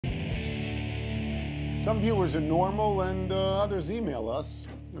Some viewers are normal and others email us.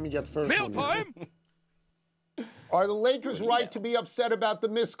 Let me get first. Mail time! Are the Lakers right to be upset about the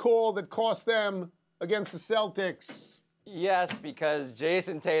missed call that cost them against the Celtics? Yes, because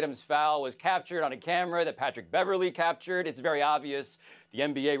Jason Tatum's foul was captured on a camera that Patrick Beverley captured. It's very obvious. The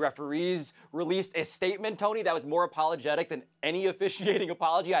NBA referees released a statement, Tony, that was more apologetic than any officiating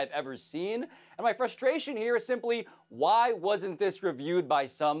apology I've ever seen. And my frustration here is simply, why wasn't this reviewed by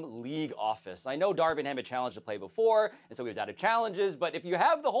some league office? I know Darvin Ham had challenged the play before, and so he was out of challenges, but if you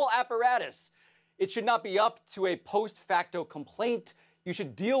have the whole apparatus, it should not be up to a post-facto complaint. You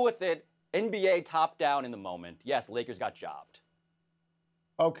should deal with it NBA top down in the moment. Yes, Lakers got jobbed.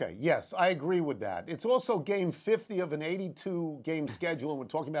 Okay, yes, I agree with that. It's also game 50 of an 82-game schedule, and we're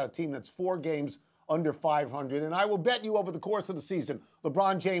talking about a team that's 4 games under 500. And I will bet you over the course of the season,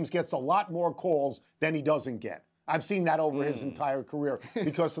 LeBron James gets a lot more calls than he doesn't get. I've seen that over his entire career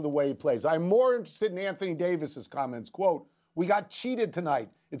because of the way he plays. I'm more interested in Anthony Davis's comments. Quote, "We got cheated tonight.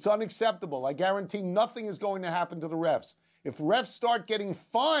 It's unacceptable. I guarantee nothing is going to happen to the refs. If refs start getting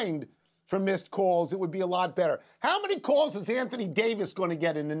fined for missed calls, it would be a lot better." How many calls is Anthony Davis going to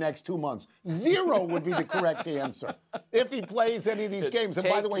get in the next 2 months? 0 would be the correct answer if he plays any of these games. And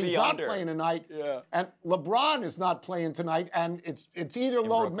by the way, he's not playing tonight. Yeah. And LeBron is not playing tonight. And it's either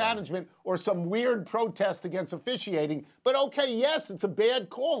load management or some weird protest against officiating. But okay, yes, it's a bad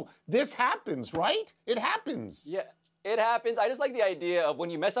call. This happens, right? It happens. Yeah, it happens. I just like the idea of when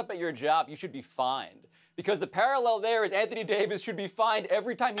you mess up at your job, you should be fined. Because the parallel there is Anthony Davis should be fined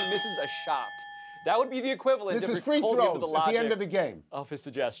every time he misses a shot. That would be the equivalent. This is free throws at the end of the game. Of his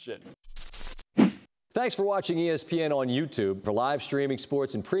suggestion. Thanks for watching ESPN on YouTube. For live streaming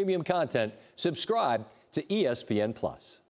sports and premium content, subscribe to ESPN+.